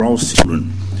We're all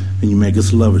children, and you make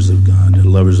us lovers of God and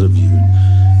lovers of you.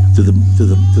 Through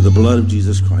the blood of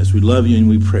Jesus Christ, we love you and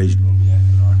we praise you.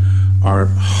 Our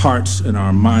hearts and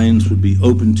our minds would be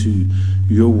open to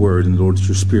your word, and Lord, that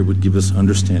your Spirit would give us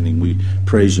understanding. We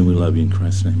praise you and we love you in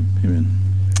Christ's name. Amen.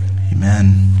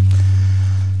 Amen.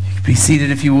 You could be seated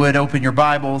if you would. Open your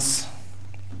Bibles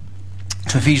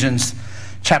to Ephesians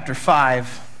chapter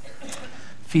 5.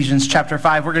 Ephesians chapter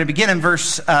 5. We're going to begin in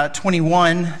verse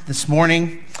 21 this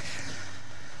morning.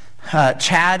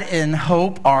 Chad and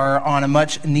Hope are on a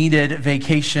much-needed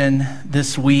vacation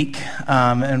this week,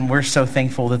 and we're so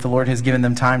thankful that the Lord has given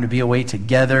them time to be away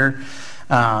together.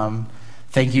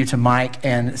 Thank you to Mike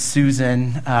and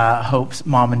Susan, Hope's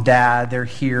mom and dad. They're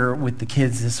here with the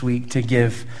kids this week to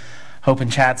give Hope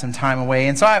and Chad some time away.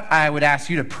 And so I would ask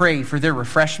you to pray for their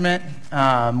refreshment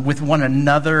with one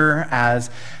another as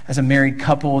a married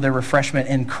couple, their refreshment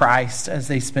in Christ as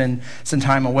they spend some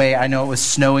time away. I know it was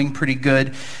snowing pretty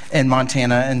good in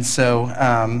Montana, and so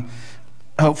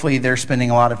hopefully they're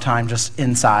spending a lot of time just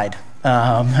inside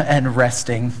and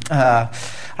resting.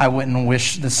 I wouldn't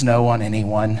wish the snow on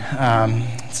anyone.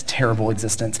 It's a terrible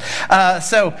existence.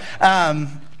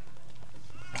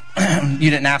 You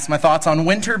didn't ask my thoughts on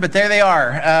winter, but there they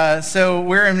are. So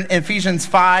we're in Ephesians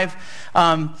 5.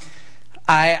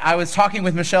 I was talking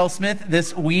with Michelle Smith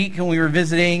this week, and we were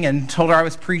visiting and told her I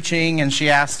was preaching, and she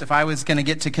asked if I was going to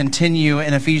get to continue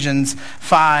in Ephesians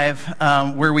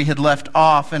 5 where we had left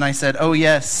off, and I said, oh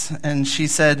yes. And she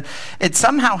said, it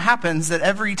somehow happens that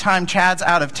every time Chad's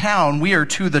out of town, we are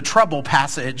to the trouble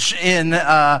passage in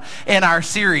our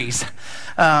series.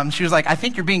 She was like, I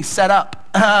think you're being set up.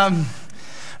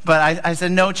 But I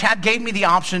said, no, Chad gave me the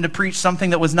option to preach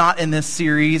something that was not in this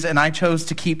series, and I chose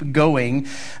to keep going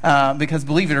because,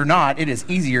 believe it or not, it is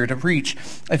easier to preach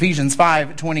Ephesians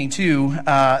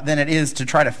 5:22 than it is to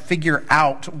try to figure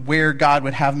out where God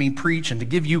would have me preach and to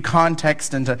give you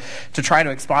context and to try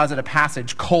to exposit a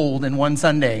passage cold in one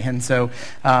Sunday. And so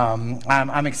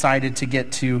I'm excited to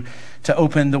get to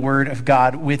open the Word of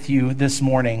God with you this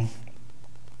morning.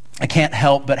 I can't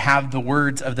help but have the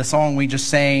words of the song we just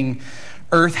sang,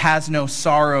 "Earth has no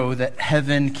sorrow that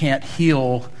heaven can't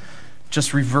heal,"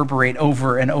 just reverberate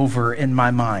over and over in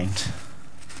my mind.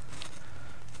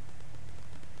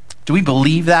 Do we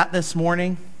believe that this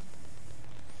morning?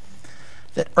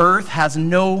 That earth has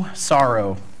no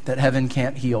sorrow that heaven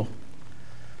can't heal.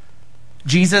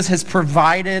 Jesus has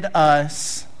provided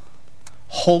us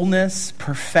wholeness,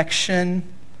 perfection,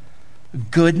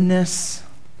 goodness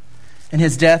in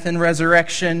his death and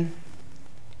resurrection.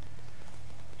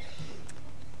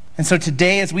 And so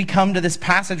today, as we come to this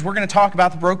passage, we're going to talk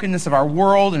about the brokenness of our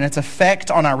world and its effect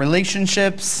on our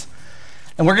relationships.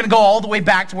 And we're going to go all the way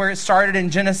back to where it started in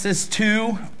Genesis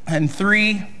 2 and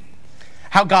 3,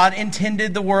 how God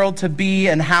intended the world to be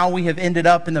and how we have ended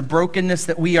up in the brokenness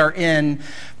that we are in.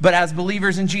 But as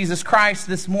believers in Jesus Christ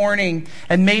this morning,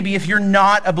 and maybe if you're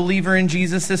not a believer in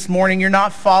Jesus this morning, you're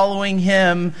not following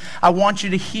him, I want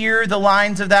you to hear the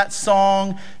lines of that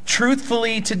song.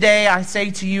 Truthfully, today I say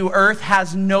to you, earth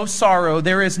has no sorrow.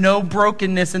 There is no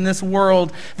brokenness in this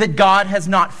world that God has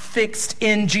not fixed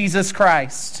in Jesus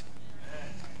Christ.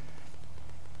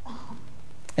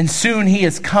 And soon he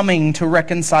is coming to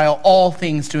reconcile all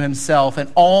things to himself,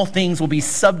 and all things will be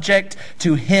subject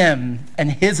to him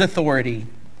and his authority.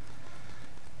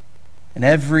 And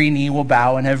every knee will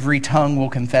bow and every tongue will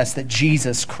confess that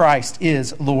Jesus Christ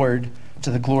is Lord,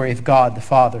 to the glory of God the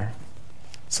Father.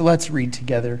 So let's read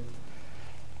together.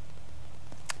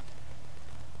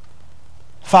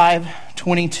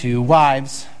 5:22,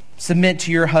 wives, submit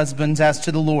to your husbands as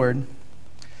to the Lord.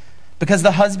 Because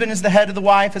the husband is the head of the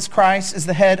wife, as Christ is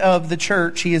the head of the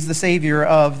church. He is the Savior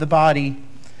of the body.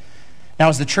 Now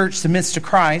as the church submits to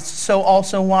Christ, so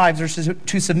also wives are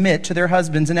to submit to their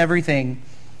husbands in everything.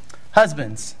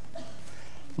 Husbands,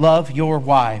 love your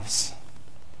wives,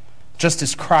 just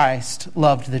as Christ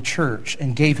loved the church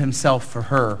and gave himself for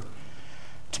her,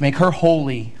 to make her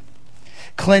holy,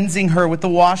 cleansing her with the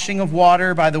washing of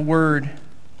water by the word.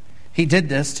 He did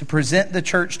this to present the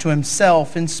church to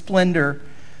himself in splendor,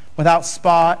 without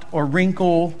spot or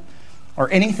wrinkle or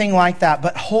anything like that,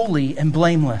 but holy and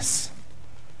blameless.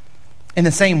 In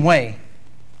the same way,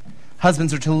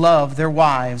 husbands are to love their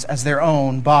wives as their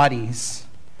own bodies.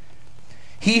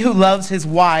 He who loves his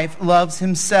wife loves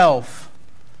himself.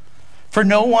 For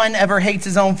no one ever hates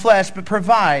his own flesh, but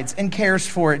provides and cares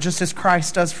for it, just as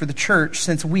Christ does for the church,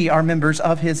 since we are members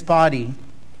of his body.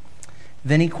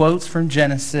 Then he quotes from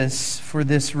Genesis, for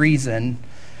this reason,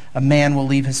 a man will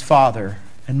leave his father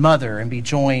and mother and be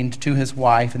joined to his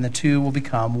wife, and the two will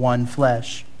become one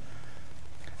flesh.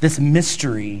 This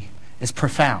mystery is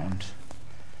profound.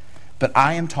 but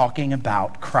I am talking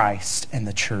about Christ and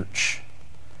the church.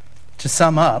 To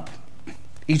sum up,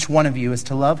 each one of you is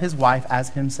to love his wife as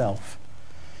himself,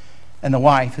 and the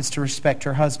wife is to respect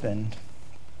her husband.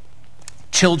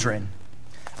 Children,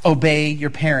 obey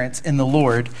your parents in the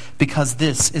Lord, because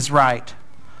this is right.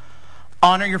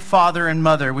 Honor your father and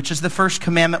mother, which is the first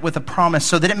commandment with a promise,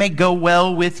 so that it may go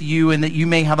well with you and that you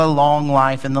may have a long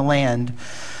life in the land.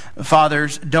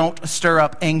 Fathers, don't stir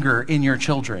up anger in your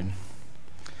children,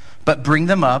 but bring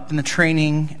them up in the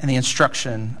training and the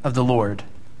instruction of the Lord.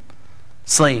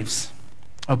 Slaves,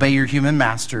 obey your human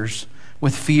masters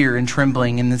with fear and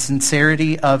trembling in the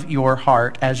sincerity of your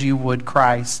heart, as you would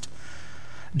Christ.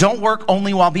 Don't work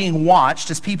only while being watched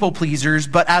as people pleasers,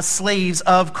 but as slaves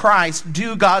of Christ.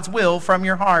 Do God's will from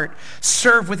your heart.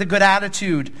 Serve with a good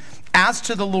attitude, as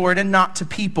to the Lord and not to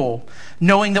people,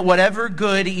 knowing that whatever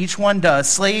good each one does,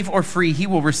 slave or free, he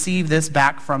will receive this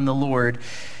back from the Lord.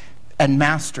 And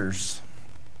masters,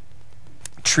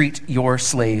 treat your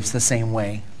slaves the same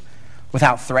way,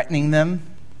 without threatening them,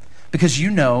 because you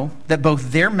know that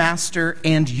both their master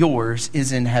and yours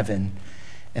is in heaven,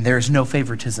 and there is no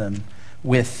favoritism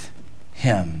with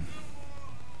him.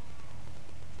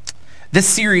 This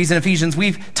series in Ephesians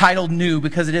we've titled New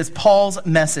because it is Paul's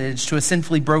message to a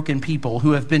sinfully broken people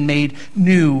who have been made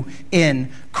new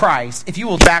in Christ. If you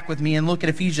will back with me and look at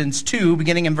Ephesians 2,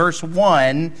 beginning in verse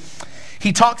 1,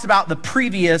 he talks about the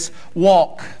previous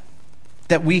walk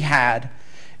that we had.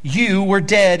 You were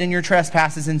dead in your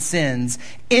trespasses and sins,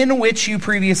 in which you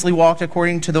previously walked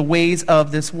according to the ways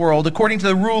of this world, according to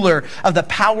the ruler of the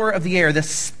power of the air, the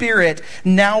spirit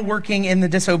now working in the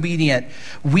disobedient.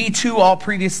 We too all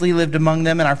previously lived among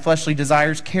them in our fleshly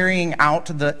desires, carrying out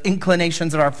the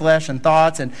inclinations of our flesh and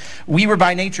thoughts. And we were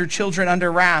by nature children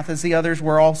under wrath, as the others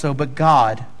were also. But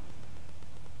God,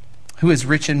 who is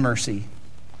rich in mercy,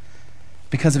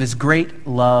 because of his great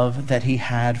love that he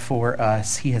had for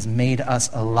us, he has made us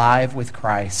alive with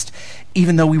Christ.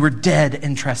 Even though we were dead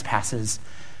in trespasses,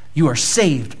 you are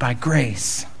saved by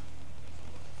grace.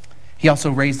 He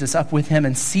also raised us up with him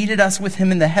and seated us with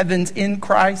him in the heavens in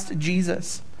Christ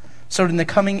Jesus, so that in the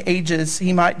coming ages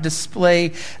he might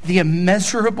display the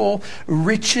immeasurable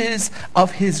riches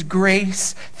of his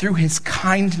grace through his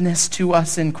kindness to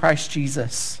us in Christ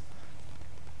Jesus.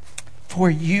 For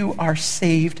you are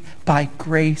saved by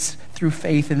grace through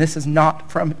faith, and this is not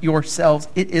from yourselves.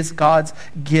 It is God's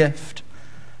gift,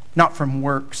 not from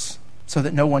works, so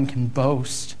that no one can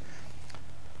boast.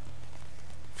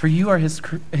 For you are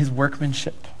his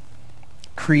workmanship,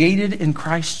 created in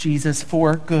Christ Jesus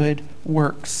for good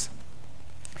works,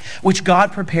 which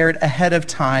God prepared ahead of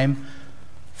time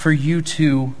for you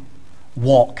to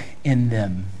walk in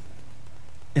them,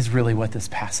 is really what this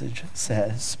passage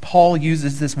says. Paul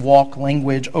uses this walk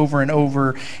language over and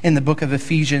over in the book of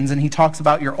Ephesians, and he talks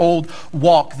about your old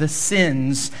walk, the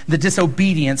sins, the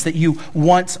disobedience that you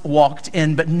once walked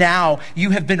in, but now you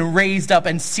have been raised up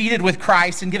and seated with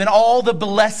Christ and given all the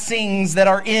blessings that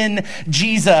are in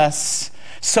Jesus.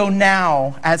 So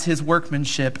now, as his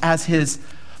workmanship, as his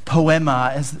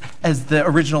poema, as the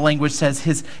original language says,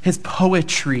 his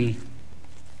poetry,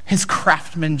 his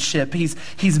craftsmanship,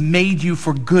 he's made you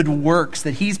for good works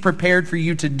that he's prepared for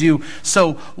you to do.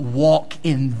 So walk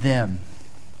in them.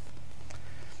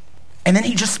 And then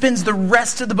he just spends the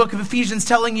rest of the book of Ephesians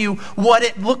telling you what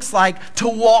it looks like to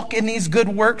walk in these good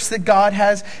works that God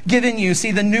has given you. See,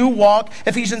 the new walk,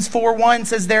 Ephesians 4:1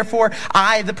 says, therefore,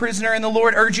 I, the prisoner in the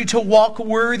Lord, urge you to walk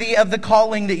worthy of the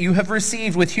calling that you have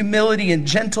received, with humility and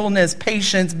gentleness,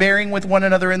 patience, bearing with one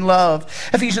another in love.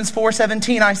 Ephesians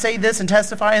 4:17, I say this and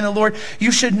testify in the Lord,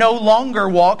 you should no longer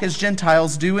walk as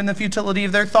Gentiles do in the futility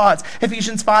of their thoughts.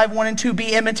 Ephesians 5:1 and 2,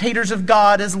 be imitators of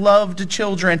God as loved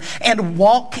children, and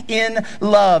walk in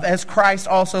love as Christ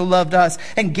also loved us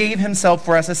and gave himself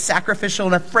for us, a sacrificial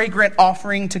and a fragrant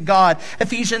offering to God.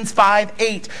 Ephesians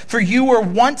 5:8, for you were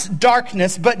once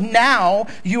darkness, but now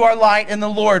you are light in the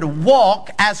Lord. Walk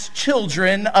as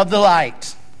children of the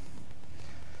light.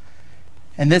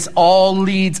 And this all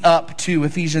leads up to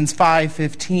Ephesians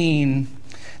 5:15,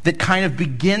 that kind of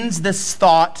begins this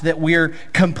thought that we're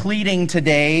completing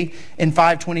today in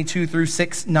 5:22 through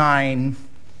 6:9.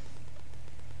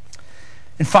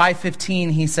 In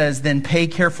 5:15, he says, then pay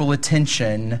careful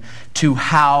attention to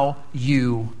how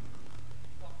you...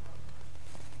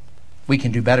 We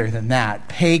can do better than that.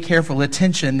 Pay careful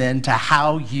attention then to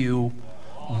how you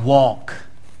walk.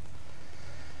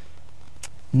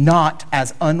 Not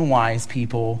as unwise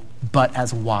people, but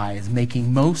as wise,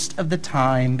 making most of the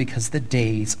time because the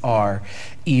days are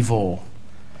evil.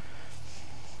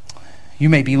 You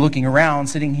may be looking around,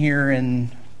 sitting here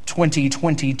in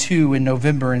 2022 in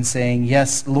November and saying,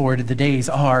 yes, Lord, the days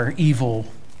are evil.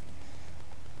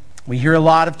 We hear a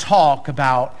lot of talk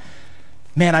about,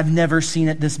 man, I've never seen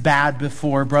it this bad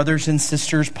before. Brothers and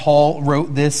sisters, Paul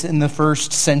wrote this in the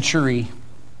first century.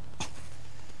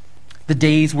 The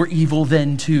days were evil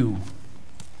then too.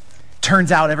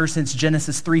 Turns out ever since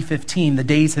Genesis 3:15, the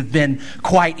days have been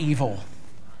quite evil.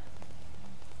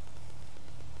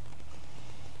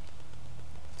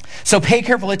 So pay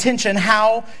careful attention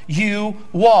how you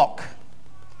walk.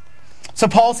 So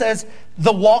Paul says,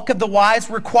 the walk of the wise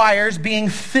requires being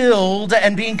filled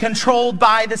and being controlled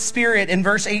by the Spirit. In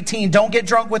verse 18, don't get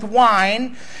drunk with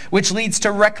wine, which leads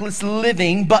to reckless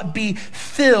living, but be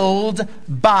filled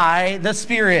by the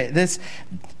Spirit.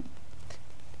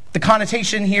 The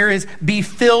connotation here is be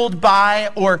filled by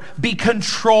or be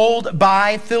controlled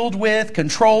by, filled with,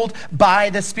 controlled by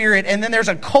the Spirit. And then there's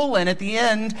a colon at the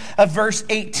end of verse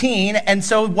 18. And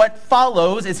so what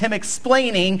follows is him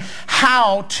explaining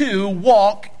how to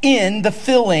walk in the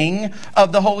filling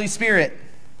of the Holy Spirit.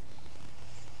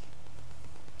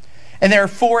 And there are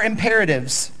 4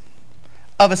 imperatives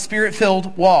of a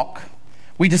Spirit-filled walk.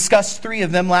 We discussed 3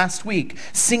 of them last week.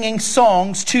 Singing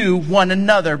songs to one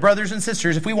another. Brothers and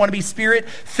sisters, if we want to be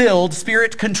Spirit-filled,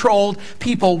 Spirit-controlled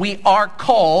people, we are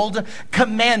called,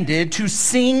 commanded to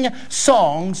sing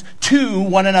songs to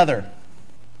one another.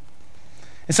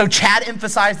 And so Chad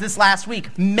emphasized this last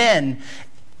week. Men,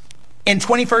 in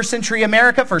 21st century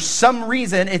America, for some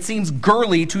reason, it seems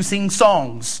girly to sing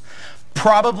songs.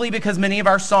 Probably because many of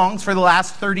our songs for the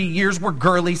last 30 years were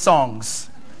girly songs.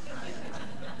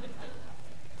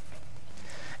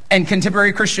 And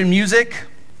contemporary Christian music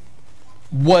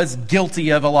was guilty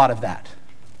of a lot of that.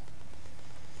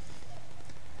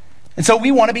 And so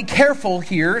we want to be careful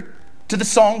here to the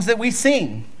songs that we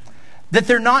sing. That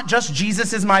they're not just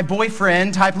Jesus is my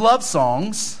boyfriend type love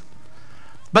songs,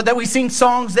 but that we sing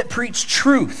songs that preach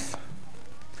truth.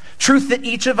 Truth that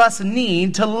each of us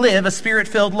need to live a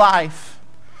Spirit-filled life.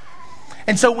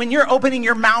 And so when you're opening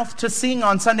your mouth to sing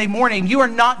on Sunday morning, you are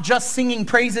not just singing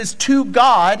praises to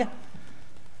God.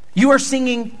 You are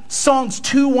singing songs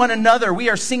to one another. We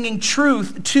are singing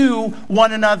truth to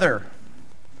one another.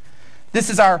 This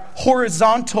is our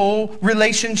horizontal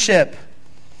relationship.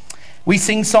 We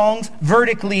sing songs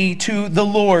vertically to the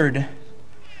Lord.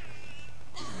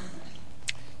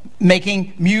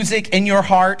 Making music in your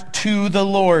heart to the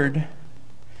Lord.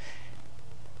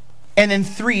 And then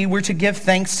 3, we're to give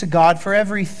thanks to God for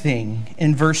everything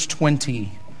in verse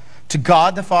 20. To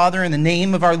God the Father in the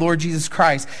name of our Lord Jesus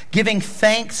Christ, giving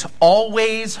thanks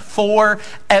always for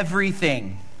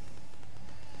everything.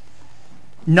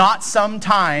 Not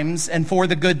sometimes and for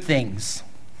the good things.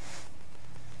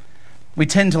 We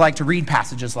tend to like to read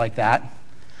passages like that.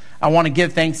 I want to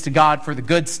give thanks to God for the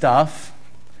good stuff.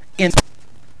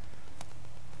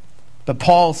 But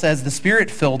Paul says the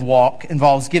Spirit-filled walk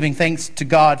involves giving thanks to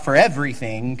God for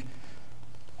everything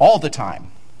all the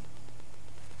time.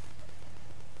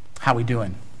 How we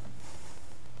doing?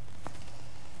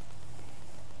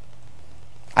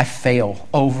 I fail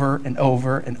over and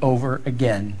over and over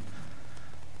again.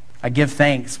 I give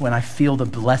thanks when I feel the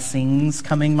blessings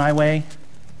coming my way.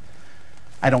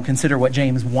 I don't consider what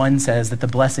James 1 says, that the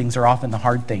blessings are often the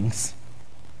hard things.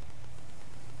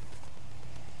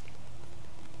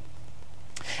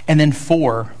 And then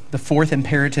 4, the 4th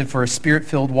imperative for a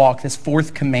Spirit-filled walk, this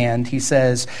 4th command, he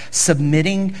says,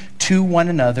 submitting to one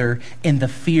another in the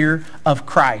fear of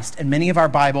Christ. And many of our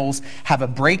Bibles have a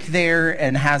break there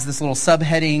and has this little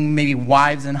subheading, maybe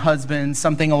wives and husbands,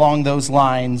 something along those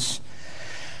lines.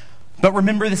 But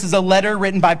remember, this is a letter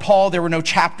written by Paul. There were no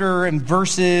chapter and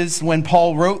verses when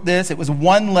Paul wrote this. It was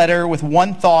one letter with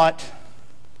one thought.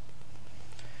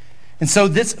 And so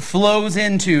this flows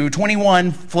into,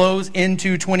 21 flows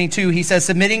into 22. He says,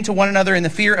 submitting to one another in the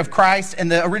fear of Christ.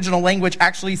 And the original language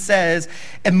actually says,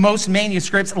 and most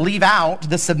manuscripts leave out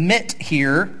the submit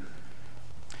here.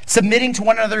 Submitting to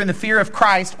one another in the fear of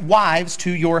Christ, wives to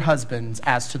your husbands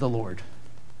as to the Lord.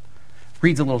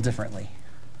 Reads a little differently.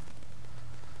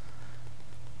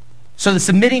 So the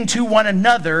submitting to one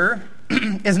another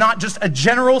is not just a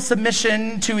general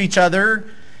submission to each other.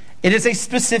 It is a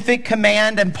specific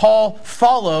command, and Paul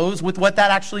follows with what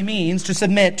that actually means to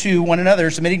submit to one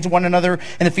another, submitting to one another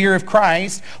in the fear of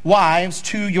Christ, wives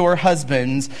to your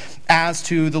husbands as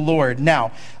to the Lord.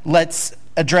 Now, let's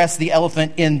address the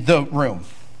elephant in the room.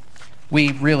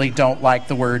 We really don't like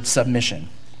the word submission.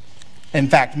 In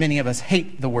fact, many of us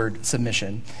hate the word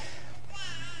submission.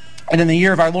 And in the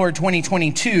year of our Lord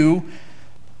 2022,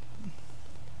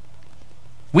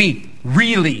 we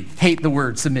really hate the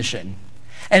word submission.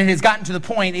 And it has gotten to the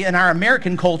point in our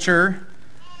American culture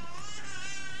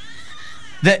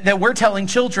That we're telling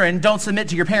children, don't submit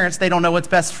to your parents, they don't know what's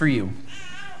best for you.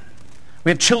 We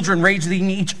have children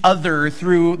raising each other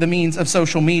through the means of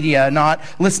social media, not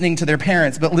listening to their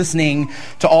parents, but listening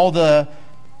to all the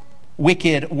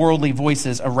wicked, worldly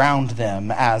voices around them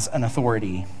as an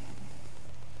authority.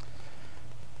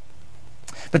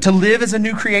 But to live as a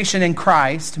new creation in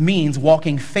Christ means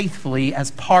walking faithfully as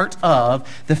part of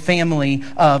the family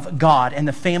of God. And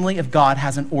the family of God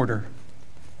has an order.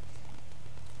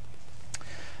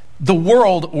 The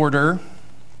world order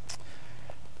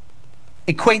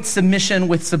equates submission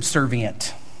with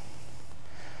subservient.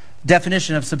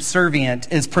 Definition of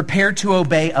subservient is prepared to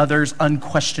obey others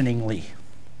unquestioningly.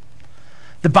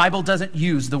 The Bible doesn't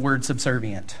use the word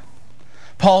subservient.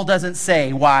 Paul doesn't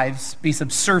say, wives, be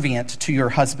subservient to your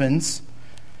husbands.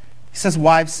 He says,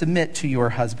 wives, submit to your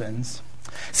husbands.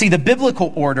 See, the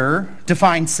biblical order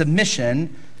defines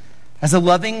submission as a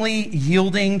lovingly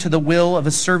yielding to the will of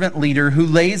a servant leader who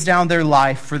lays down their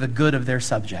life for the good of their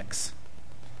subjects.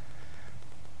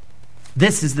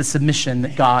 This is the submission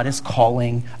that God is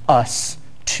calling us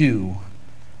to.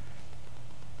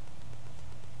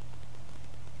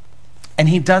 And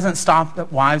he doesn't stop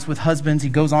at wives with husbands. He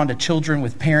goes on to children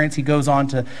with parents. He goes on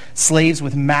to slaves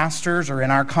with masters, or in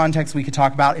our context, we could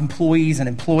talk about employees and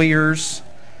employers.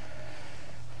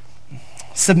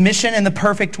 Submission in the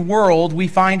perfect world, we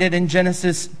find it in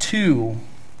Genesis 2.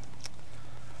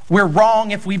 We're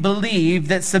wrong if we believe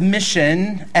that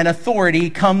submission and authority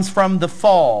comes from the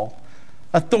fall.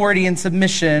 Authority and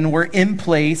submission were in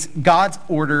place, God's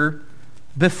order,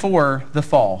 before the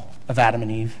fall of Adam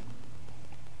and Eve.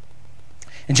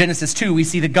 In Genesis 2, we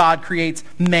see that God creates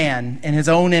man in his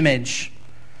own image.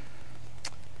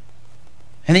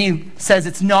 And then he says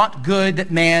it's not good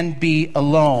that man be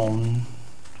alone.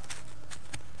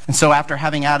 And so after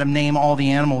having Adam name all the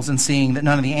animals and seeing that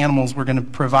none of the animals were going to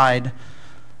provide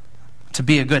to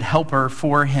be a good helper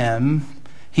for him,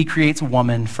 he creates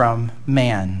woman from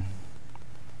man.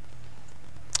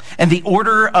 And the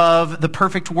order of the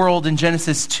perfect world in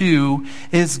Genesis 2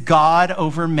 is God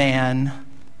over man,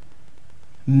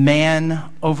 man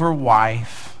over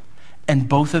wife, and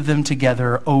both of them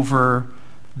together over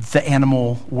the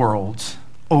animal world,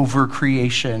 over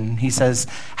creation. He says,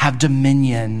 have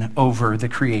dominion over the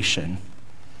creation.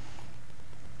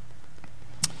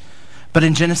 But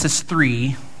in Genesis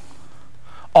 3,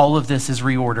 all of this is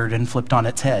reordered and flipped on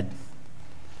its head.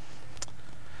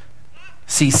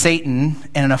 See, Satan,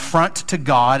 in an affront to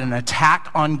God, an attack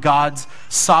on God's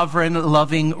sovereign,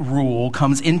 loving rule,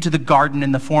 comes into the garden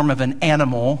in the form of an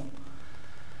animal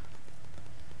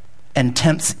and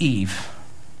tempts Eve.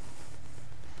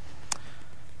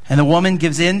 And the woman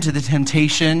gives in to the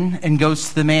temptation and goes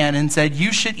to the man and said,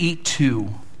 you should eat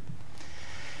too.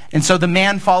 And so the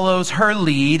man follows her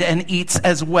lead and eats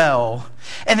as well.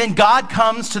 And then God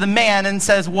comes to the man and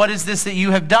says, what is this that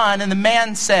you have done? And the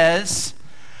man says,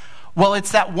 well,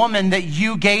 it's that woman that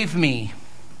you gave me.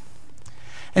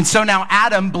 And so now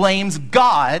Adam blames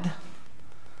God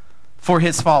for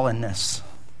his fallenness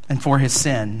and for his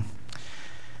sin.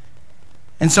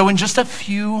 And so in just a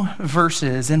few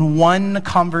verses, in one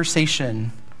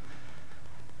conversation,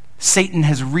 Satan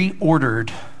has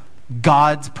reordered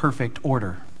God's perfect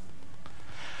order.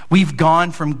 We've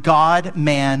gone from God,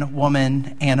 man,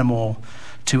 woman, animal,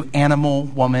 to animal,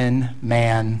 woman,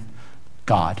 man,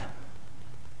 God.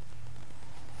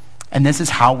 And this is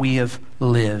how we have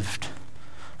lived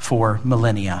for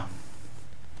millennia.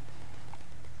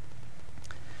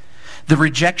 The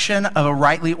rejection of a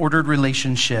rightly ordered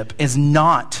relationship is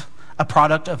not a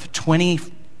product of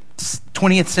 20th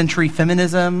century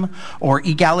feminism or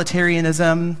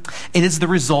egalitarianism. It is the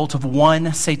result of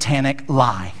one satanic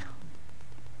lie.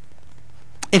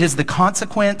 It is the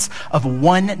consequence of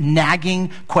one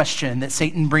nagging question that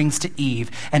Satan brings to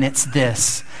Eve, and it's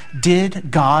this: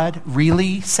 did God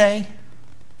really say?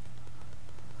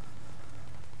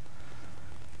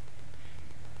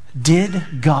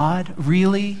 Did God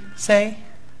really say?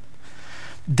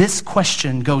 This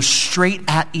question goes straight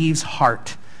at Eve's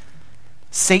heart.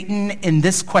 Satan in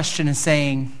this question is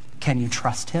saying, can you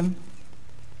trust him?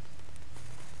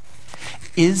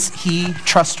 Is he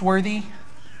trustworthy?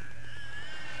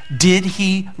 Did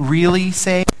he really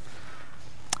say?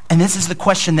 And this is the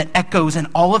question that echoes in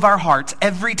all of our hearts.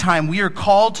 Every time we are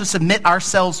called to submit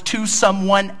ourselves to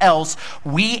someone else,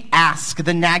 we ask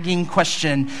the nagging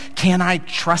question, can I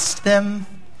trust them?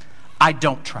 I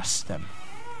don't trust them.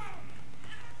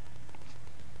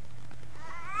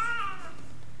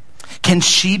 Can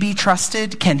she be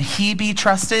trusted? Can he be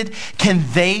trusted? Can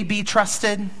they be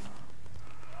trusted?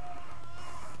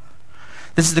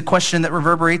 This is the question that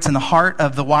reverberates in the heart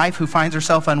of the wife who finds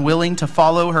herself unwilling to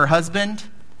follow her husband.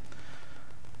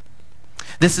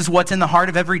 This is what's in the heart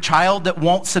of every child that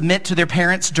won't submit to their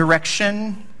parents'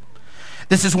 direction.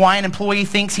 This is why an employee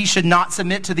thinks he should not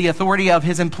submit to the authority of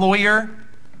his employer.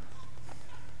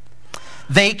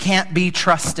 They can't be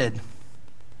trusted.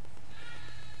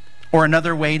 Or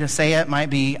another way to say it might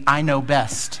be, I know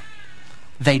best.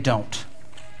 They don't.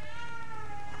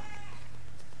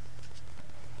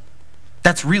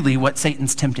 That's really what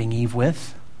Satan's tempting Eve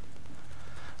with.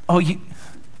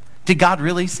 Did God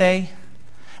really say?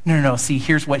 No. See,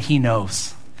 here's what he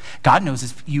knows. God knows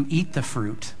if you eat the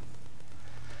fruit,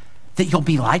 that you'll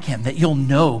be like him, that you'll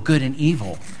know good and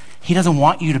evil. He doesn't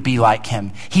want you to be like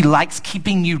him. He likes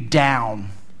keeping you down.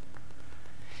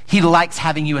 He likes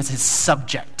having you as his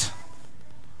subject.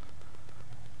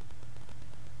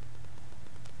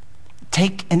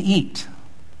 Take and eat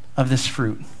of this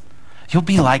fruit. You'll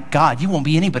be like God. You won't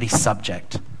be anybody's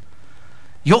subject.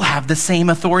 You'll have the same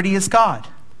authority as God.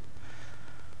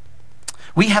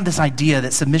 We have this idea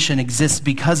that submission exists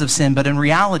because of sin, but in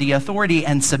reality, authority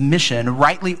and submission,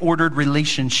 rightly ordered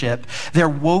relationship, they're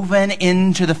woven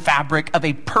into the fabric of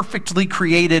a perfectly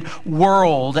created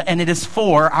world, and it is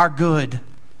for our good.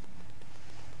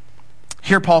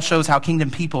 Here Paul shows how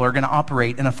kingdom people are going to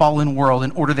operate in a fallen world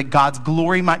in order that God's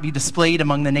glory might be displayed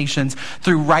among the nations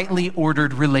through rightly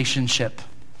ordered relationship.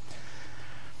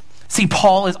 See,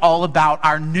 Paul is all about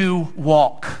our new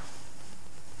walk.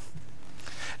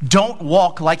 Don't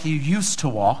walk like you used to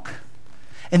walk,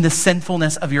 in the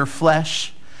sinfulness of your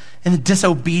flesh, in the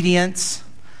disobedience,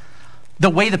 the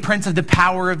way the prince of the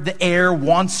power of the air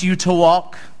wants you to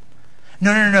walk.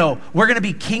 No. We're going to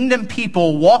be kingdom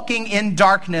people walking in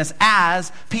darkness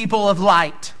as people of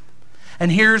light.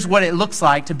 And here's what it looks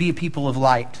like to be a people of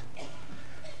light.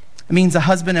 It means a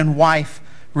husband and wife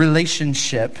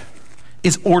relationship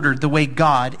is ordered the way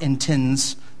God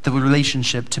intends the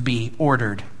relationship to be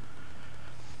ordered.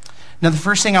 Now, the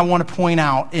first thing I want to point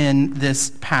out in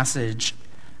this passage,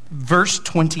 verse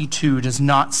 22 does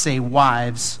not say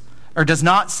wives, or does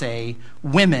not say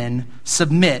women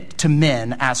submit to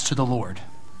men as to the Lord.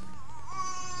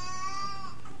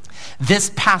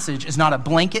 This passage is not a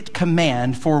blanket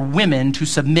command for women to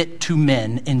submit to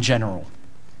men in general.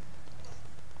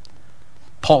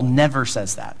 Paul never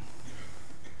says that.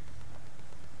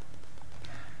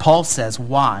 Paul says,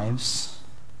 wives,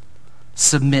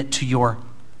 submit to your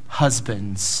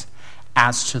husbands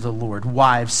as to the Lord.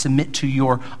 Wives, submit to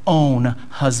your own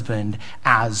husband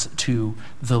as to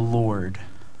the Lord.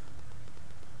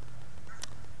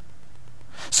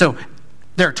 So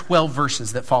there are 12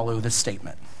 verses that follow this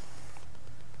statement.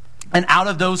 And out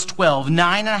of those 12,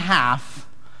 9.5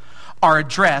 are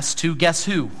addressed to guess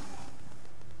who?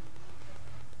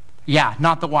 Yeah,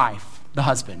 not the wife, the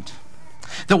husband.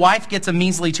 The wife gets a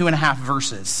measly 2.5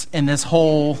 verses in this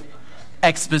whole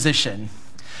exposition.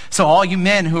 So all you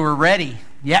men who are ready,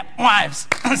 yep, wives,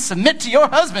 submit to your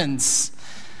husbands.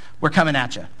 We're coming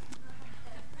at you.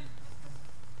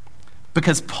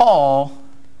 Because Paul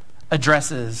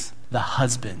addresses the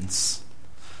husbands.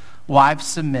 Wives,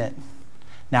 submit.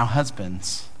 Now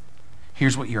husbands,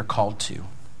 here's what you're called to.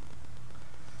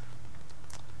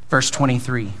 Verse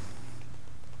 23.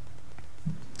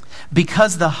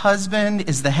 Because the husband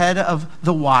is the head of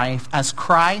the wife, as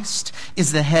Christ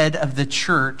is the head of the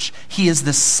church, he is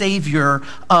the Savior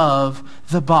of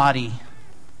the body.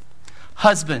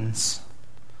 Husbands,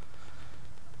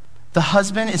 the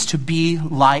husband is to be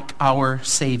like our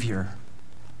Savior.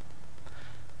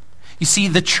 You see,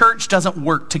 the church doesn't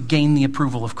work to gain the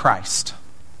approval of Christ.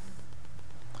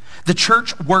 The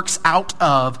church works out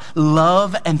of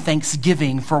love and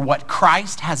thanksgiving for what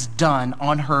Christ has done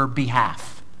on her behalf.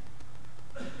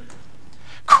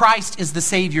 Christ is the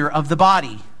Savior of the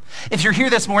body. If you're here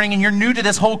this morning and you're new to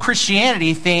this whole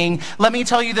Christianity thing, let me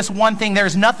tell you this one thing.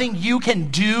 There's nothing you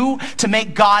can do to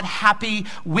make God happy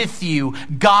with you.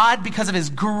 God, because of his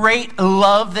great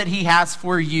love that he has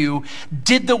for you,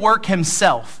 did the work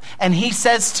himself. And he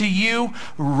says to you,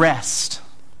 rest.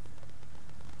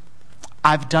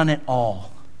 I've done it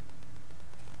all.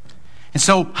 And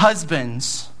so,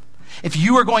 husbands, if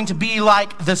you are going to be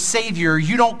like the Savior,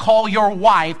 you don't call your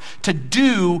wife to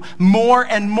do more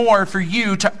and more for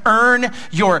you to earn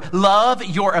your love,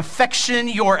 your affection,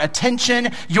 your attention,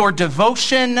 your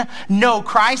devotion. No,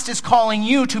 Christ is calling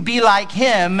you to be like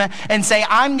him and say,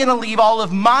 I'm going to leave all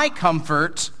of my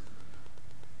comfort.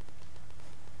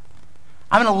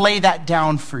 I'm going to lay that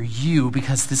down for you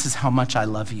because this is how much I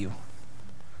love you.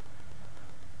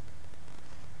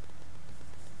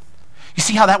 You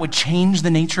see how that would change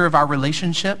the nature of our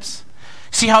relationships?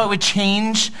 See how it would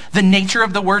change the nature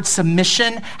of the word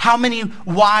submission? How many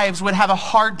wives would have a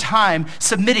hard time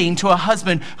submitting to a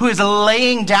husband who is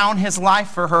laying down his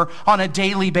life for her on a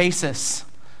daily basis?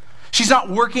 She's not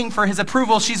working for his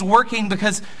approval. She's working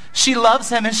because she loves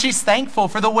him and she's thankful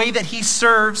for the way that he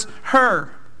serves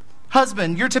her.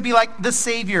 Husband, you're to be like the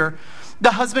Savior.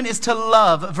 The husband is to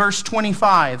love, verse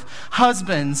 25.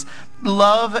 Husbands,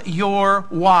 love your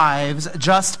wives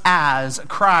just as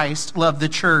Christ loved the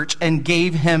church and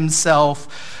gave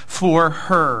himself for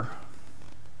her.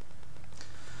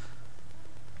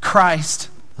 Christ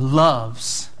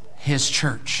loves his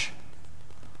church.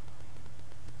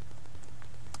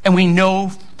 And we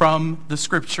know from the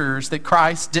scriptures that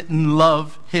Christ didn't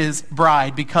love his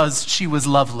bride because she was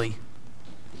lovely.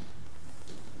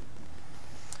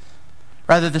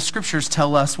 Rather, the scriptures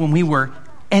tell us when we were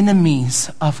enemies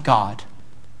of God,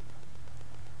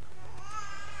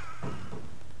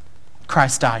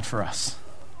 Christ died for us.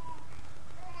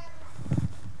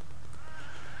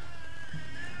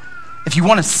 If you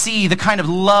want to see the kind of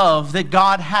love that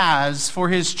God has for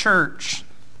his church,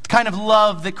 the kind of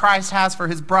love that Christ has for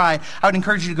his bride, I would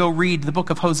encourage you to go read the book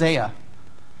of Hosea.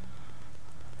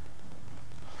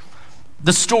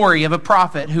 The story of a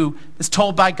prophet who is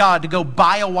told by God to go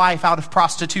buy a wife out of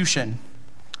prostitution,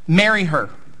 marry her,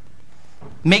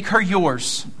 make her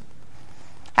yours,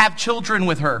 have children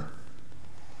with her.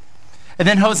 And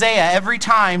then Hosea, every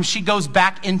time she goes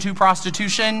back into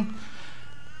prostitution,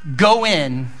 go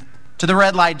in to the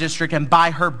red light district and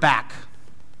buy her back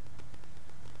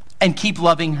and keep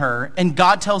loving her. And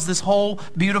God tells this whole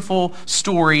beautiful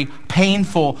story,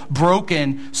 painful,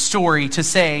 broken story to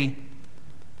say,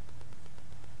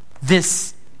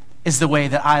 this is the way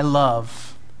that I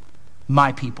love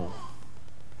my people.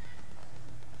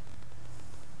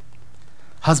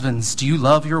 Husbands, do you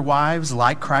love your wives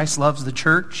like Christ loves the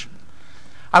church?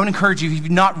 I would encourage you, if you've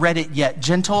not read it yet,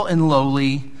 Gentle and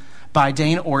Lowly by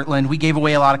Dane Ortland. We gave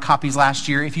away a lot of copies last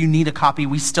year. If you need a copy,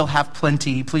 we still have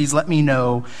plenty. Please let me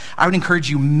know. I would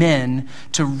encourage you men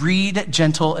to read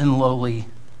Gentle and Lowly.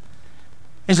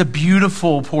 It's a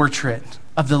beautiful portrait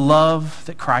of the love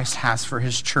that Christ has for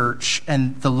his church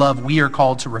and the love we are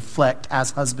called to reflect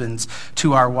as husbands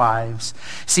to our wives.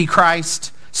 See,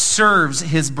 Christ serves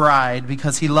his bride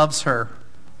because he loves her.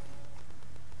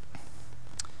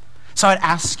 So I'd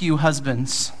ask you,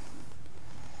 husbands,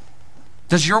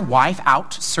 does your wife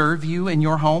outserve you in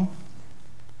your home?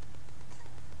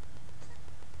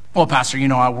 Well, Pastor,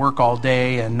 I work all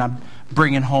day and I'm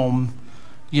bringing home,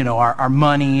 our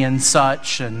money and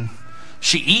such, and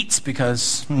she eats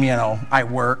because, I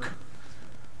work.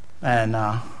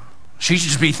 And she should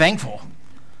just be thankful.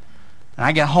 And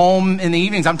I get home in the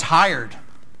evenings, I'm tired.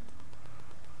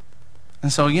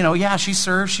 And so, she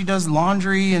serves, she does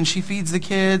laundry, and she feeds the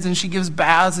kids, and she gives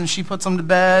baths, and she puts them to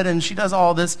bed, and she does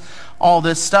all this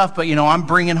stuff. But, I'm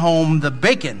bringing home the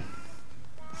bacon.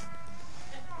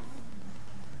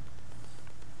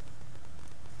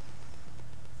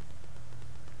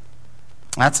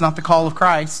 That's not the call of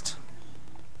Christ.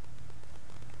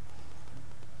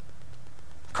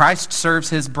 Christ serves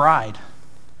his bride.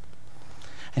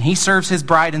 And he serves his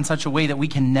bride in such a way that we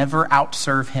can never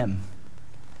outserve him.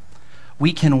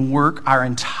 We can work our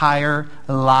entire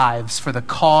lives for the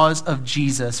cause of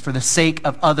Jesus, for the sake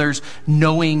of others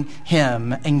knowing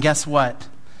him. And guess what?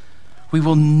 We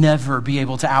will never be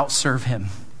able to outserve him.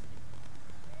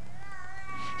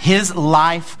 His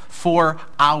life for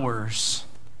ours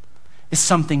is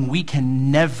something we can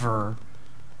never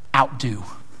outdo.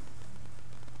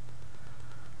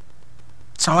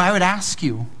 So I would ask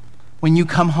you, when you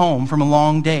come home from a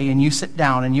long day and you sit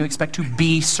down and you expect to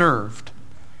be served,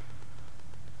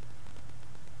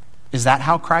 is that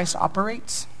how Christ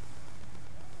operates?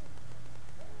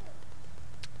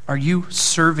 Are you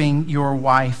serving your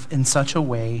wife in such a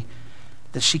way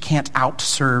that she can't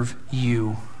outserve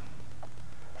you?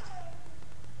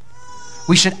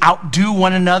 We should outdo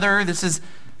one another. This is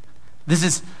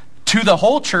to the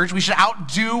whole church. We should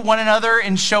outdo one another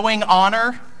in showing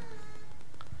honor.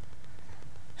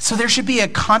 So there should be a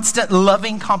constant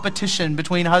loving competition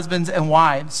between husbands and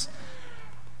wives.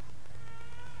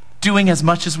 Doing as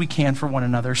much as we can for one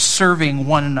another, serving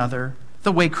one another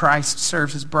the way Christ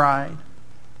serves his bride.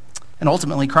 And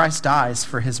ultimately, Christ dies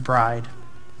for his bride.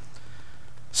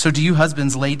 So do you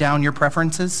husbands lay down your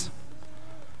preferences?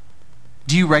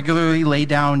 Do you regularly lay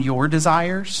down your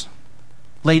desires?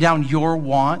 Lay down your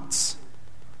wants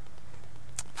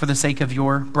for the sake of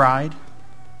your bride?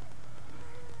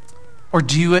 Or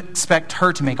do you expect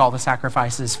her to make all the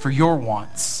sacrifices for your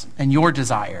wants and your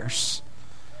desires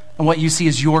and what you see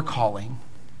as your calling?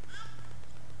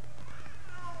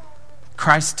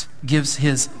 Christ gives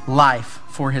his life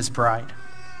for his bride.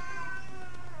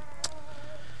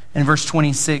 In verse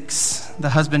 26,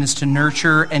 the husband is to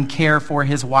nurture and care for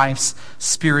his wife's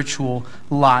spiritual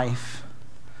life,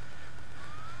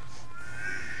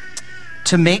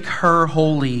 to make her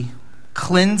holy,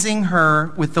 cleansing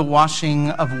her with the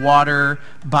washing of water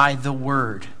by the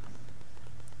word.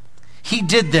 He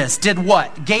did this. Did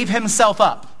what? Gave himself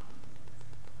up.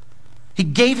 He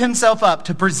gave himself up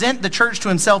to present the church to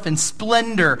himself in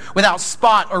splendor, without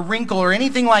spot or wrinkle or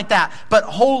anything like that, but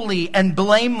holy and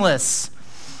blameless.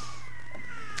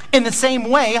 In the same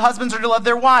way, husbands are to love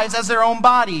their wives as their own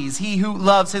bodies. He who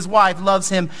loves his wife loves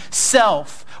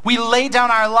himself. We lay down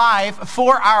our life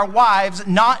for our wives,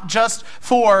 not just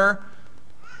for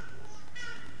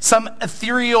some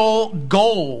ethereal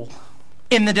goal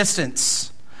in the distance.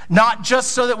 Not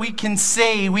just so that we can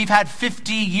say we've had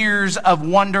 50 years of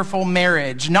wonderful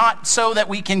marriage. Not so that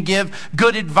we can give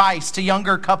good advice to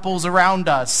younger couples around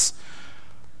us.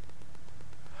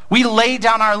 We lay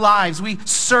down our lives. We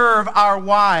serve our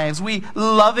wives. We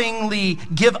lovingly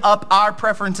give up our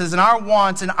preferences and our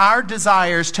wants and our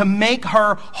desires to make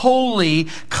her holy,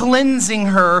 cleansing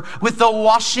her with the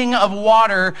washing of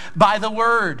water by the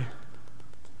word.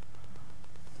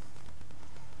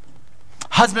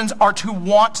 Husbands are to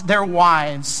want their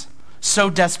wives so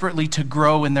desperately to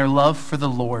grow in their love for the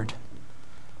Lord,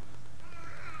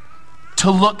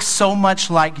 to look so much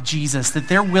like Jesus that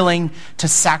they're willing to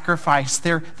sacrifice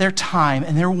their time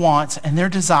and their wants and their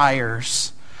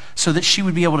desires so that she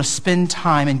would be able to spend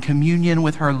time in communion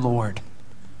with her Lord,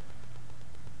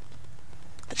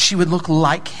 that she would look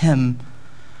like him.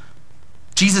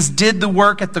 Jesus did the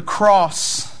work at the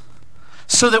cross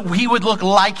so that we would look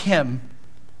like him.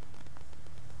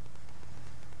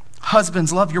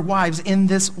 Husbands, love your wives in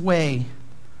this way.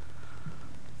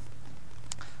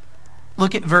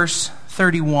 Look at verse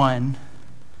 31.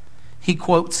 He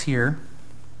quotes here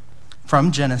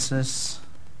from Genesis.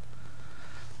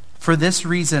 For this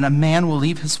reason, a man will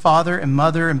leave his father and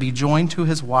mother and be joined to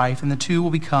his wife, and the two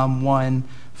will become one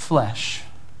flesh.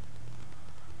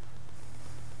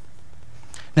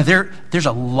 Now there's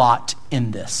a lot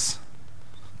in this.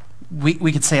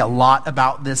 We could say a lot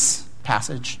about this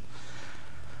passage.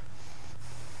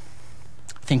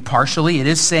 I think partially it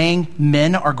is saying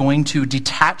men are going to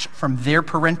detach from their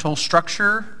parental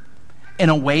structure in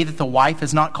a way that the wife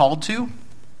is not called to.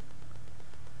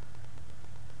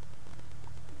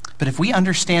 But if we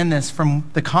understand this from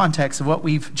the context of what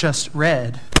we've just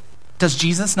read, does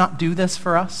Jesus not do this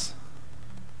for us?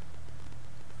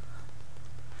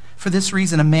 For this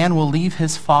reason, a man will leave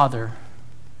his father.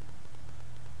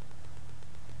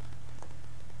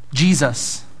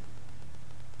 Jesus,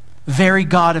 very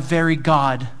God of very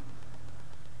God,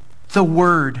 the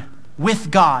Word with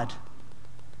God,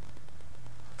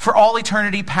 for all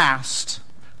eternity past,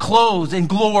 clothed in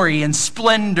glory and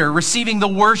splendor, receiving the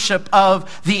worship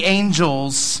of the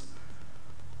angels,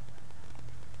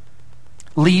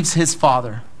 leaves his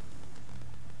Father.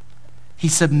 He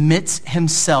submits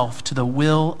himself to the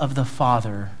will of the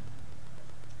Father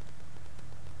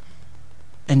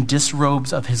and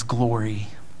disrobes of his glory.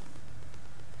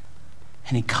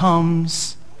 And he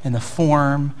comes in the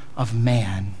form of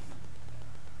man,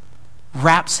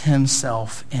 wraps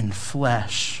himself in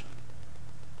flesh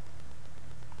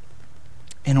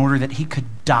in order that he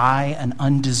could die an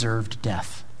undeserved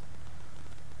death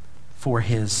for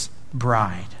his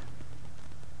bride.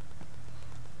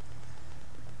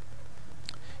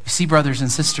 You see, brothers and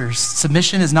sisters,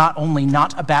 submission is not only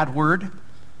not a bad word,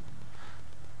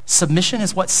 submission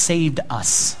is what saved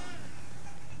us.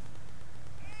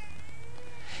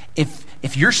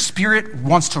 If your spirit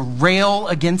wants to rail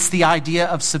against the idea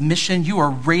of submission, you are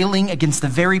railing against the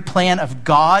very plan of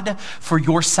God for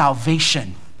your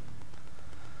salvation.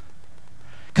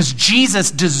 Because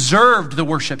Jesus deserved the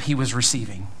worship he was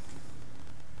receiving.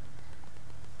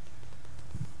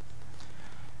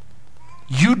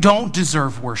 You don't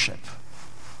deserve worship.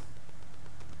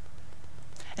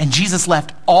 And Jesus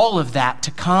left all of that to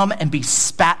come and be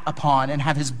spat upon and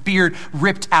have his beard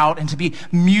ripped out and to be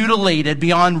mutilated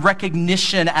beyond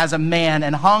recognition as a man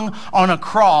and hung on a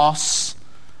cross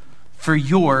for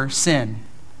your sin.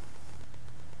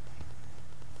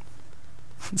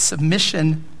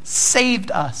 Submission saved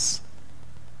us.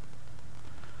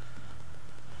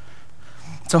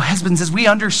 So husbands, as we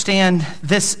understand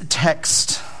this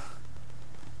text,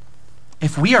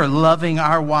 if we are loving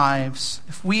our wives,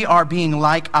 if we are being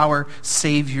like our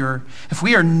Savior, if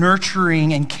we are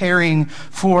nurturing and caring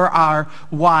for our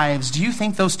wives, do you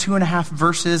think those 2.5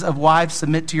 verses of wives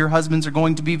submit to your husbands are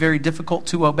going to be very difficult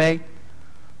to obey?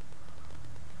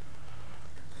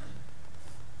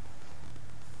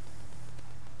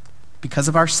 because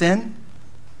of our sin,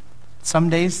 some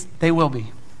days they will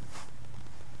be.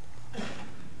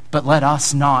 But let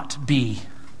us not be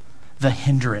the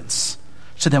hindrance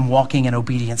to them walking in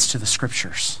obedience to the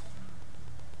Scriptures.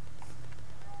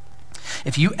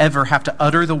 If you ever have to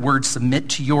utter the word submit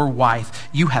to your wife,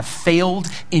 you have failed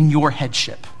in your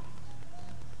headship.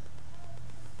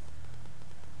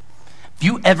 If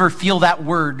you ever feel that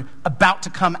word about to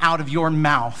come out of your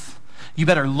mouth, you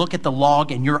better look at the log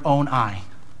in your own eye.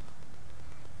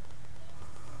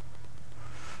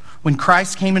 When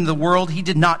Christ came into the world, he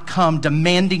did not come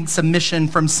demanding submission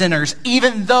from sinners,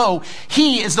 even though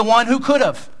he is the one who could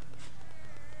have.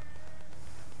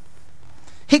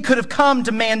 He could have come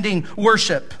demanding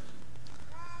worship.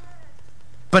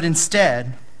 But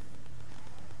instead,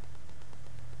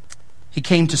 he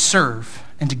came to serve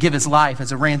and to give his life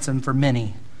as a ransom for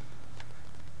many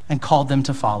and called them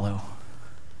to follow.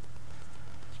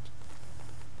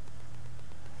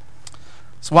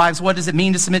 So wives, what does it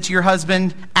mean to submit to your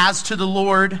husband as to the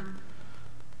Lord?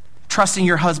 Trusting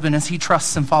your husband as he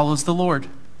trusts and follows the Lord.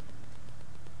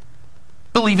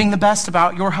 Believing the best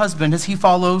about your husband as he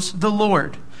follows the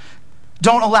Lord.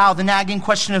 Don't allow the nagging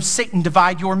question of Satan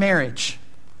divide your marriage.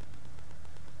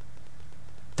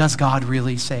 Does God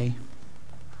really say?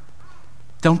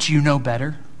 Don't you know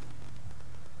better?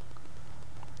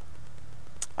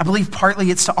 I believe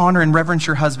partly it's to honor and reverence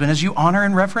your husband as you honor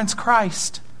and reverence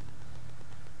Christ.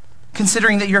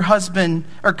 Considering your husband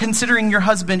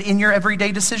in your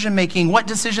everyday decision making. What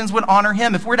decisions would honor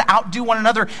him? If we're to outdo one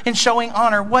another in showing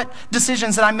honor, what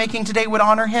decisions that I'm making today would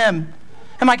honor him?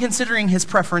 Am I considering his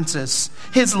preferences,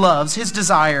 his loves, his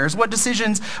desires? What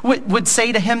decisions would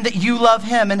say to him that you love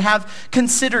him and have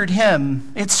considered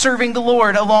him? It's serving the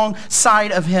Lord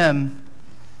alongside of him.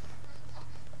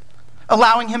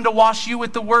 Allowing him to wash you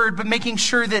with the word, but making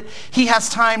sure that he has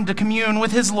time to commune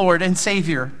with his Lord and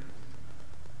Savior.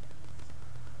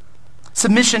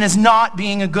 Submission is not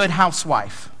being a good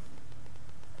housewife.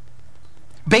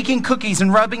 Baking cookies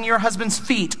and rubbing your husband's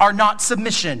feet are not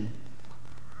submission.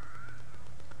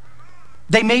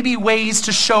 They may be ways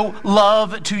to show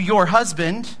love to your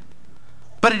husband,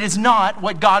 but it is not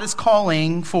what God is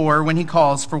calling for when he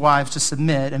calls for wives to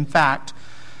submit. In fact,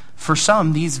 for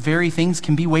some, these very things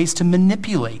can be ways to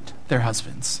manipulate their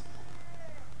husbands.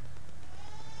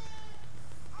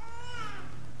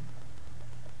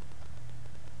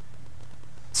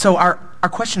 So our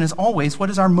question is always, what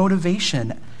is our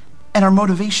motivation? And our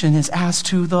motivation is as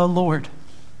to the Lord.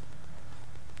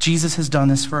 Jesus has done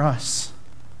this for us.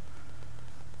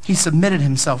 He submitted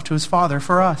himself to his Father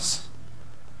for us.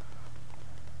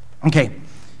 Okay,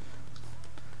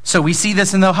 so we see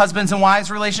this in the husbands and wives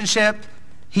relationship.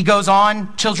 He goes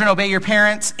on, children, obey your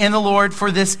parents in the Lord, for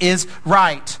this is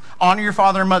right. Honor your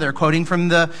father and mother, quoting from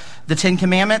the Ten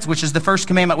Commandments, which is the first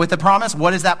commandment with the promise.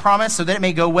 What is that promise? So that it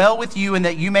may go well with you and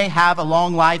that you may have a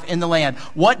long life in the land.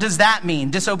 What does that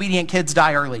mean? Disobedient kids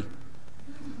die early.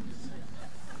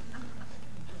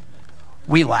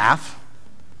 We laugh.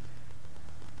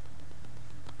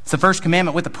 It's the first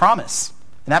commandment with a promise.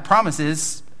 And that promise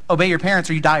is, obey your parents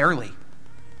or you die early.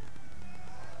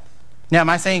 Now, am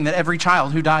I saying that every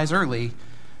child who dies early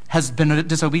has been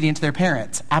disobedient to their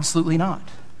parents? Absolutely not.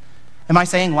 Am I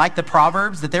saying, like the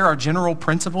Proverbs, that there are general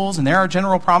principles and there are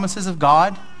general promises of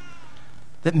God?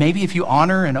 That maybe if you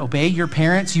honor and obey your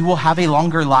parents, you will have a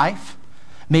longer life?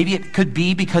 Maybe it could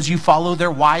be because you follow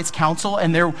their wise counsel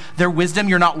and their wisdom.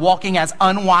 You're not walking as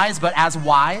unwise, but as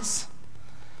wise.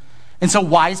 And so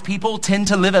wise people tend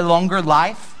to live a longer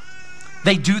life.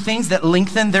 They do things that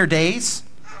lengthen their days.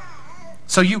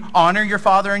 So you honor your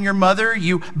father and your mother.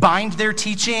 You bind their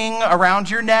teaching around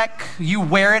your neck. You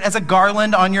wear it as a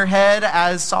garland on your head,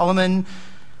 as Solomon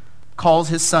calls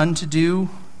his son to do.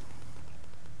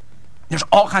 There's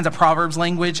all kinds of Proverbs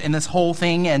language in this whole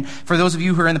thing. And for those of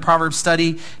you who are in the Proverbs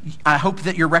study, I hope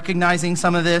that you're recognizing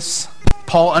some of this.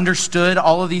 Paul understood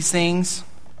all of these things.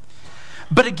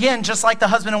 But again, just like the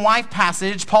husband and wife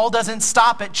passage, Paul doesn't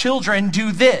stop at children,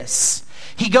 do this.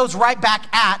 He goes right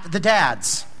back at the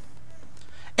dads.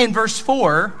 In verse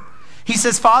 4, he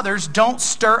says, fathers, don't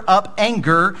stir up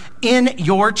anger in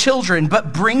your children,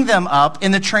 but bring them up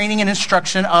in the training and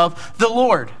instruction of the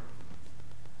Lord.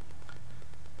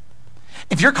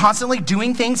 If you're constantly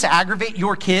doing things to aggravate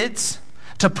your kids,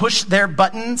 to push their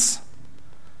buttons,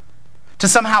 to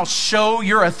somehow show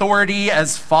your authority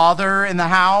as father in the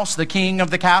house, the king of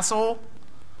the castle,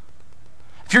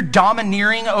 if you're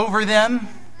domineering over them,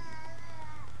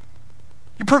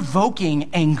 you're provoking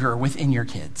anger within your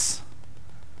kids.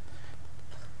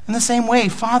 In the same way,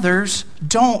 fathers,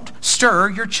 don't stir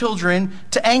your children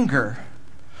to anger.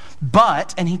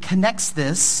 But, and he connects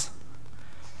this,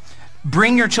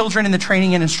 Bring your children in the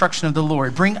training and instruction of the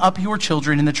Lord. Bring up your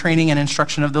children in the training and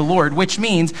instruction of the Lord, which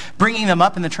means bringing them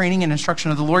up in the training and instruction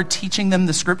of the Lord, teaching them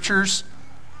the scriptures,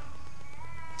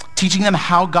 teaching them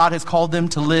how God has called them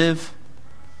to live,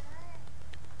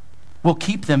 will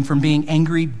keep them from being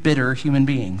angry, bitter human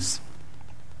beings.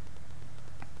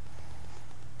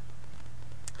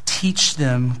 Teach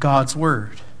them God's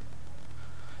word.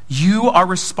 You are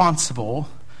responsible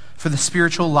for the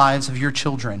spiritual lives of your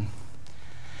children.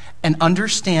 And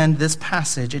understand this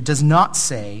passage, it does not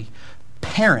say,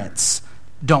 parents,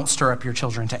 don't stir up your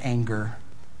children to anger.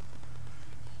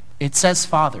 It says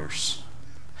fathers.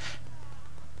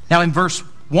 Now in verse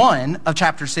 1 of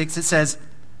chapter 6, it says,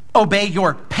 obey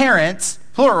your parents,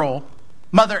 plural,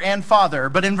 mother and father.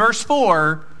 But in verse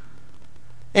 4,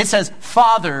 it says,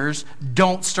 fathers,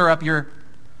 don't stir up your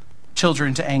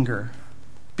children to anger.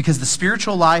 Because the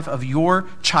spiritual life of your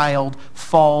child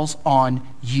falls on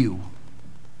you.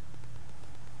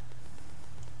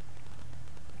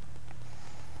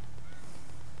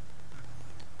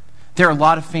 There are a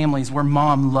lot of families where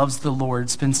mom loves the Lord,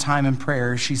 spends time in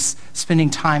prayer. She's spending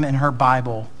time in her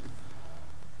Bible.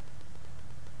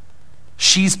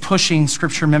 She's pushing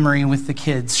scripture memory with the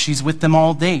kids. She's with them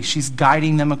all day. She's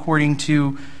guiding them according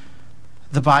to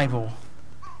the Bible.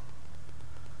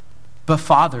 But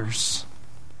fathers,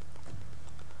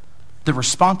 the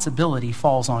responsibility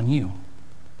falls on you.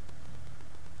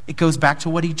 It goes back to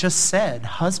what he just said.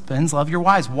 Husbands, love your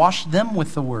wives. Wash them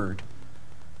with the word.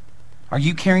 Are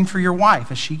you caring for your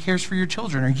wife as she cares for your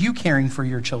children? Are you caring for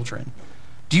your children?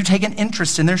 Do you take an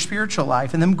interest in their spiritual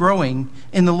life and them growing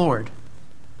in the Lord?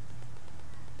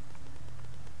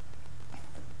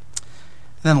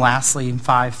 And then lastly,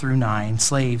 5 through 9,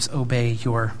 slaves, obey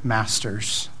your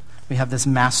masters. We have this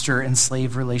master and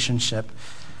slave relationship.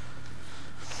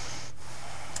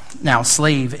 Now,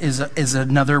 slave is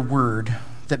another word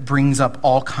that brings up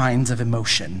all kinds of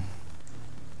emotion.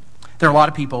 There are a lot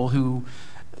of people who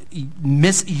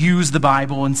misuse the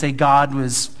Bible and say God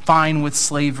was fine with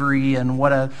slavery and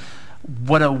what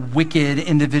a wicked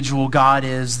individual God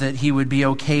is that he would be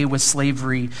okay with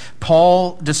slavery.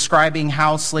 Paul describing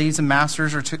how slaves and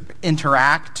masters are to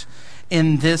interact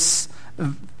in this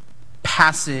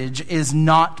passage is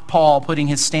not Paul putting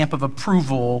his stamp of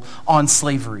approval on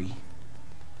slavery.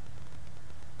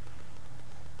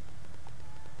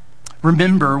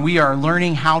 Remember, we are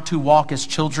learning how to walk as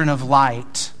children of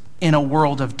light in a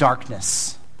world of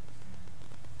darkness.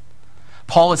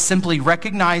 Paul is simply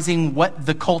recognizing what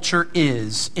the culture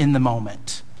is in the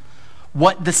moment,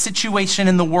 what the situation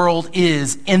in the world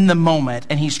is in the moment,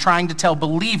 and he's trying to tell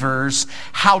believers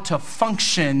how to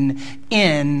function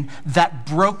in that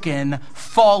broken,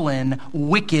 fallen,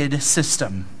 wicked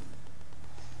system.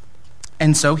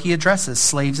 And so he addresses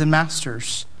slaves and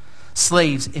masters.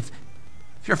 Slaves, if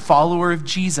you're a follower of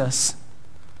Jesus,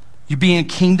 you being a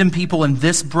kingdom people in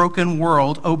this broken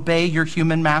world, obey your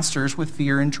human masters with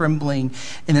fear and trembling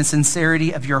in the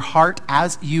sincerity of your heart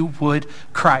as you would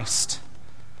Christ.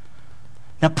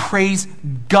 Now praise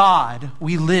God,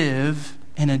 we live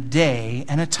in a day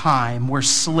and a time where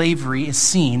slavery is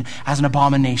seen as an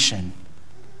abomination.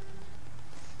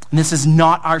 And this is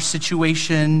not our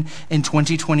situation in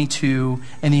 2022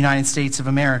 in the United States of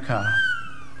America.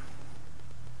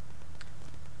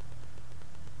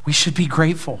 We should be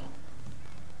grateful.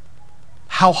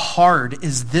 How hard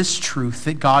is this truth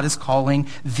that God is calling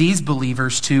these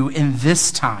believers to in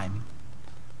this time?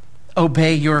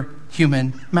 Obey your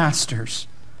human masters.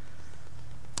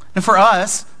 And for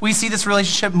us, we see this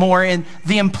relationship more in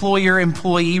the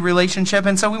employer-employee relationship,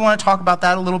 and so we want to talk about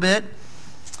that a little bit.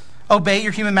 Obey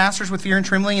your human masters with fear and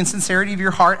trembling and sincerity of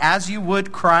your heart as you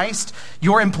would Christ.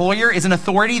 Your employer is an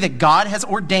authority that God has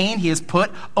ordained. He has put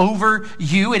over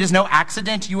you. It is no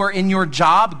accident you are in your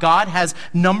job. God has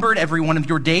numbered every one of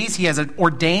your days. He has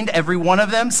ordained every one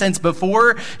of them since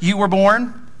before you were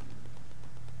born.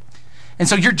 And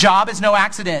so your job is no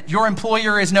accident. Your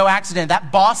employer is no accident.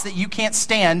 That boss that you can't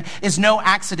stand is no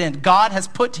accident. God has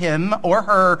put him or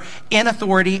her in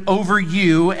authority over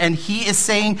you, and he is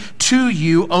saying to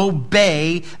you,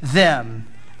 obey them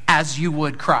as you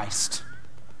would Christ.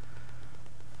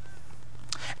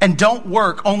 And don't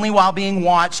work only while being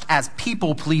watched as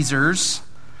people pleasers,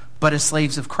 but as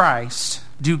slaves of Christ.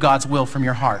 Do God's will from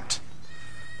your heart.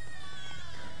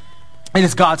 It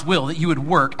is God's will that you would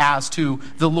work as to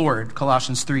the Lord,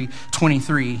 Colossians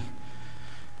 3:23.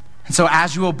 And so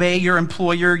as you obey your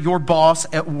employer, your boss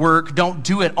at work, don't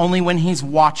do it only when he's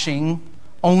watching,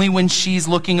 only when she's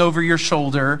looking over your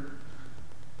shoulder.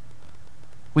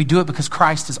 We do it because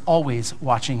Christ is always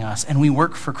watching us, and we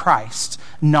work for Christ,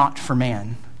 not for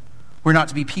man. We're not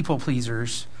to be people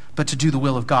pleasers, but to do the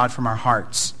will of God from our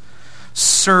hearts.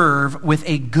 Serve with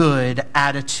a good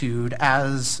attitude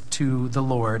as to the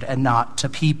Lord and not to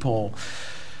people.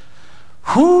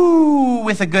 Whoo,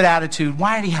 with a good attitude.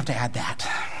 Why do you have to add that?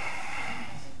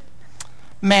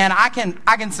 Man, I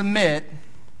can submit.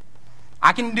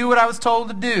 I can do what I was told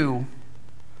to do.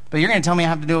 But you're going to tell me I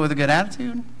have to do it with a good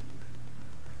attitude?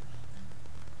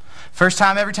 First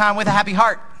time, every time with a happy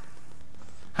heart.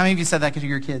 How many of you said that to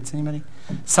your kids? Anybody?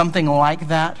 Something like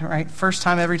that, right? First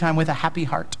time, every time with a happy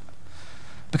heart.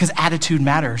 Because attitude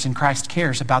matters, and Christ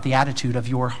cares about the attitude of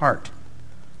your heart.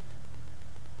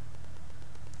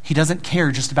 He doesn't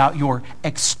care just about your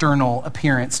external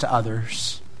appearance to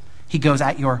others. He goes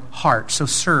at your heart. So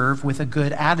serve with a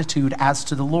good attitude as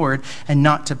to the Lord and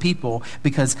not to people,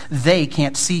 because they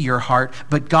can't see your heart,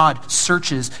 but God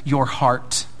searches your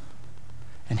heart,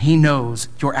 and he knows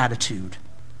your attitude.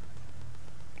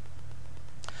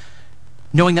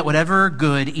 Knowing that whatever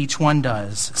good each one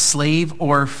does, slave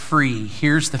or free,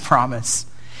 here's the promise: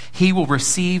 he will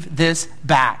receive this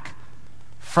back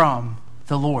from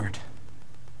the Lord.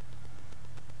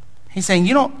 He's saying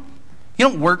you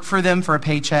don't work for them for a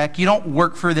paycheck. You don't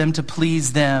work for them to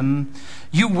please them.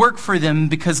 You work for them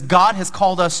because God has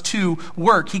called us to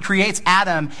work. He creates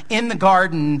Adam in the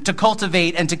garden to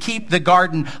cultivate and to keep the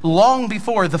garden long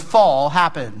before the fall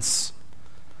happens.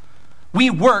 We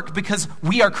work because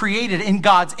we are created in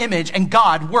God's image, and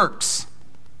God works.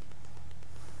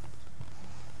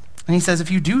 And he says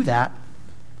if you do that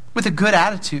with a good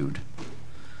attitude,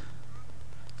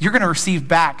 you're going to receive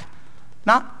back,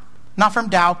 not from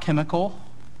Dow Chemical,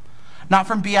 not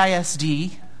from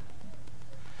BISD.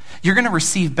 You're going to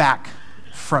receive back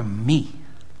from me.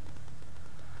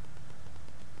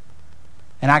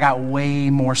 And I got way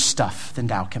more stuff than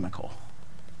Dow Chemical.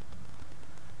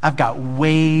 I've got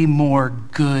way more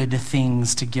good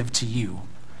things to give to you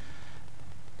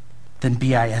than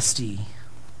BISD.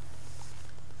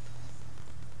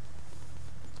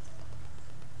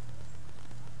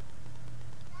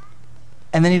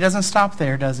 And then he doesn't stop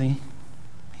there, does he?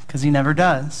 Because he never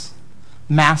does.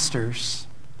 Masters,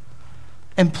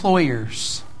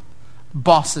 employers,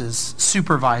 bosses,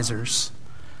 supervisors,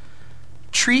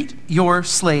 treat your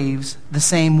slaves the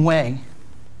same way,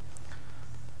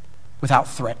 without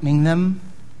threatening them,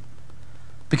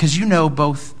 because you know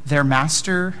both their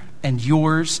master and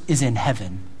yours is in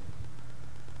heaven.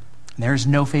 There is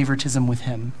no favoritism with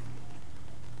him.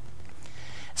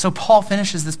 So Paul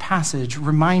finishes this passage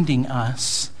reminding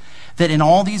us that in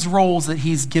all these roles that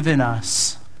he's given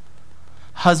us,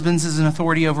 husbands as an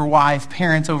authority over wife,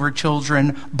 parents over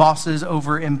children, bosses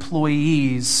over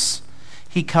employees,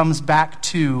 he comes back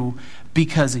to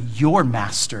because your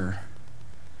master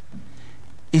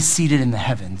is seated in the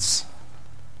heavens.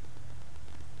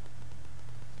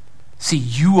 See,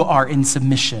 you are in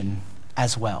submission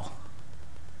as well.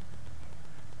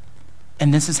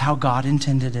 And this is how God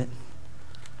intended it.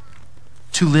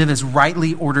 To live as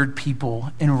rightly ordered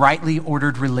people in rightly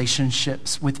ordered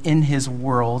relationships within his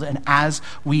world. And as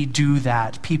we do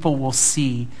that, people will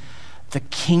see the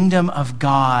kingdom of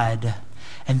God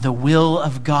and the will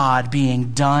of God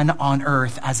being done on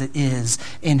earth as it is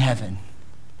in heaven.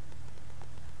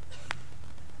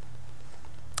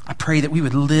 I pray that we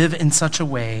would live in such a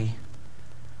way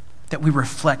that we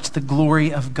reflect the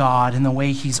glory of God in the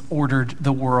way he's ordered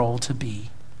the world to be.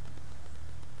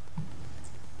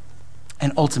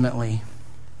 And ultimately,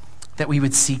 that we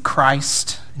would see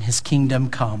Christ and his kingdom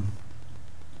come.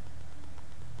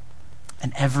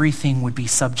 And everything would be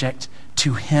subject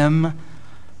to him,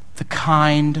 the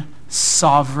kind,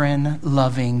 sovereign,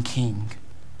 loving King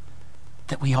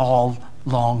that we all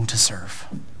long to serve.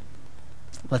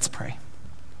 Let's pray.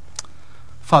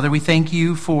 Father, we thank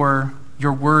you for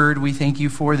your word. We thank you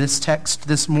for this text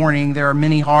this morning. There are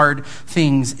many hard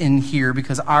things in here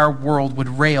because our world would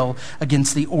rail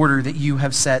against the order that you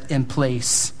have set in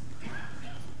place.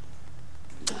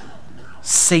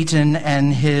 Satan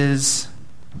and his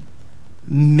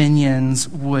minions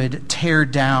would tear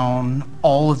down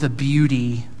all of the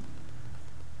beauty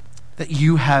that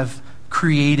you have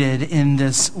created in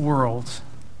this world.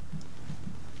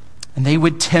 And they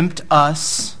would tempt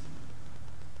us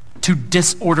to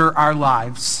disorder our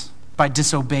lives by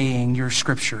disobeying your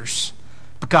scriptures.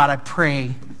 But God, I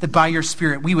pray that by your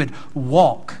Spirit we would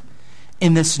walk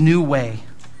in this new way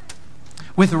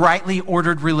with rightly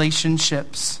ordered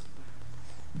relationships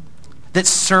that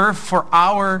serve for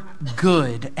our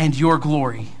good and your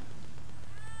glory.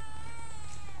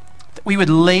 That we would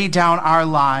lay down our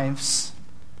lives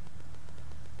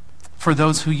for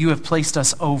those who you have placed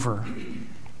us over.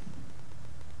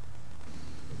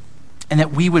 and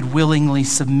that we would willingly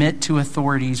submit to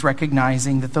authorities,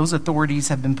 recognizing that those authorities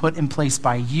have been put in place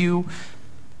by you,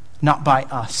 not by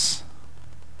us.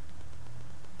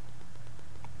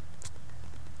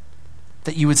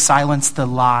 That you would silence the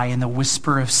lie and the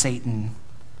whisper of Satan.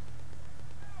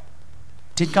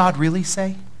 Did God really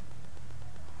say?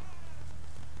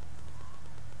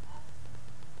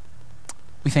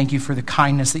 We thank you for the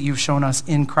kindness that you've shown us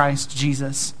in Christ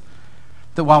Jesus.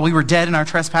 That while we were dead in our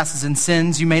trespasses and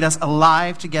sins, you made us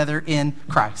alive together in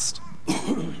Christ.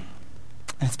 And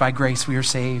it's by grace we are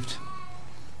saved.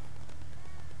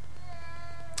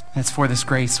 And it's for this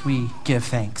grace we give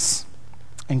thanks.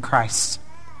 In Christ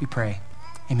we pray.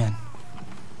 Amen.